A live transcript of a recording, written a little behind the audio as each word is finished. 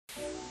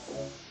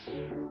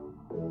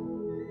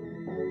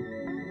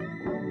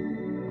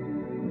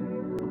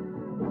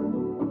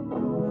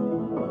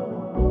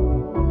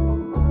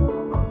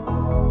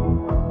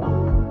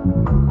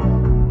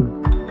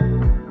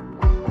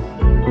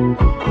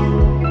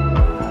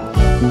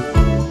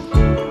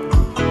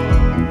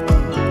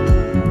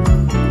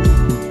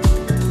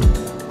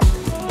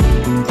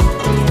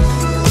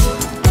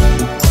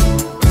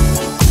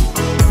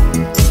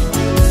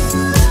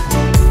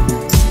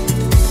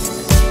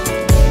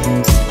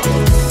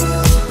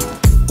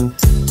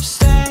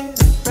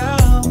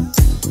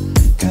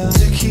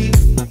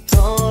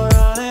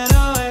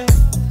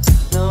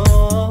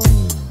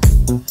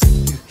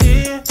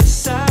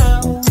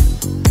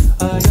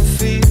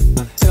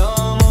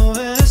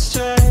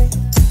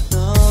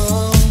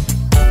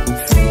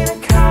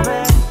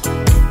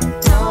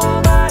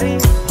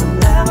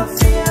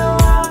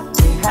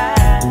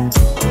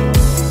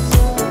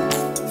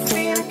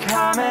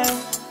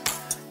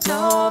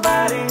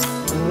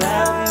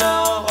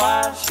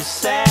you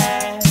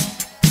said.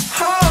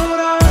 Hold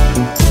on,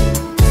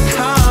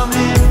 come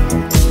here.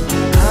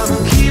 I've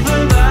been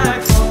keeping back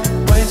for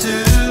way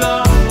too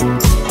long.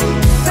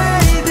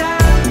 Lay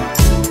down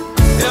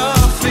your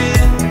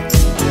fear.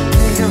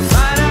 We can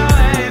find a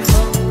way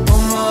for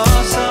one more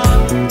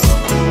song.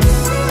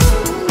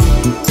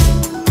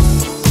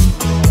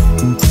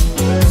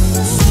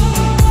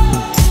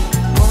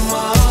 One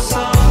more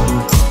song.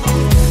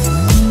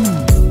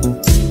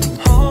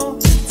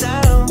 Hold it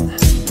down.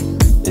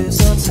 It's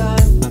our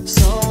time,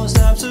 so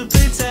stop to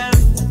pretend.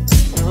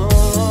 No,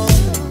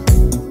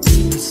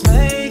 let's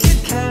make it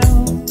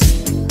count.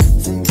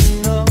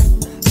 Thinking no,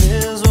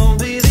 this won't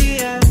be the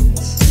end.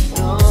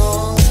 No,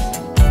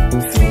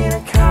 feel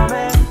it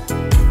coming.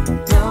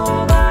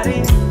 Nobody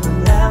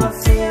will ever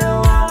feel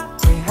what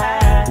we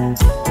had.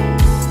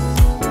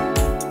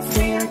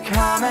 Feel it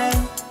coming.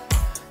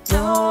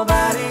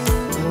 Nobody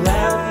will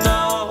ever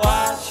know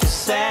what you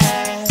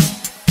said.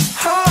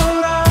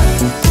 Hold on,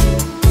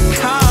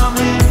 come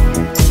here.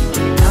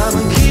 I've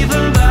been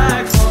keeping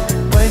back for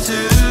way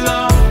too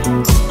long.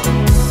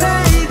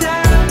 Lay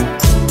down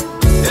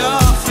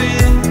your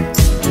fear.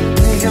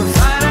 We can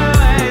find a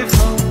way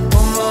for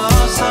one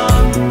more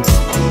song.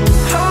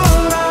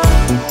 Hold on,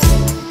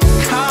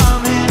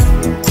 come here.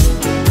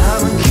 I've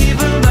been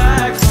keeping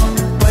back for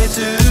way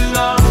too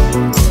long.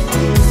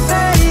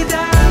 Lay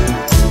down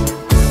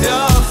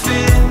your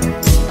fear.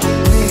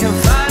 We can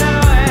find a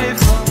way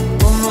for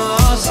one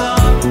more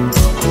song.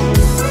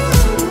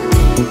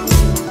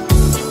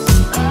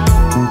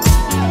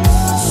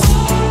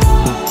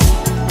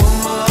 One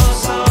more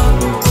song.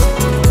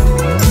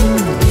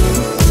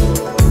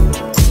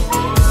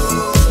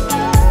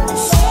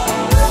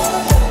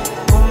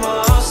 One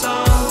more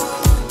song.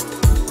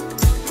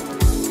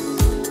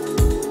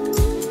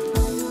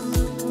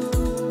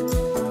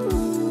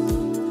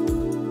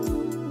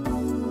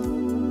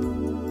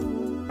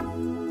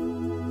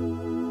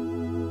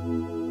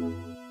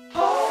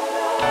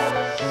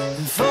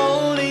 If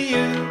only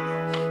you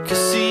could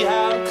see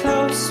how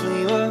close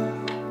we were.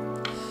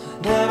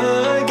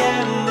 Never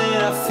again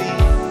did I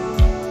feel.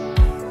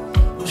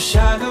 Wish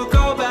I could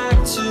go back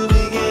to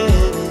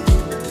beginning.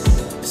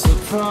 So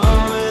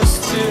promise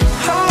to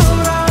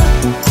hold on,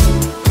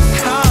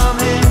 come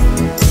here.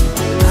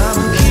 I've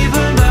been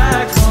keeping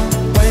back for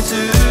way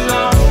too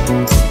long.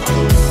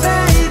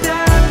 Lay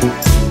down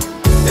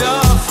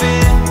your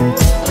fear.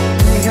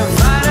 We can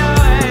find a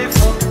way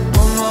for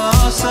one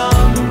more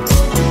song.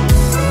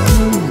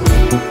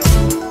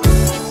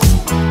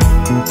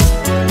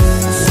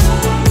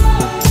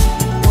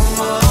 One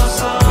more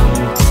song.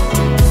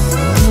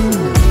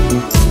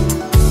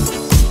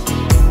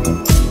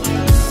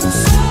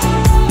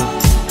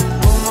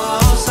 One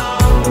more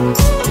song.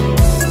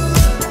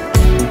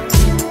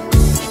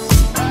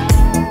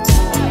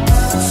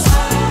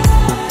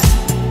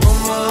 One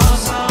more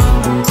song.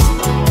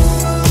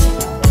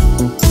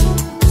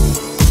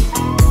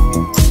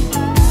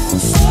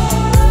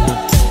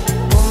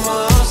 One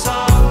more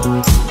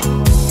song.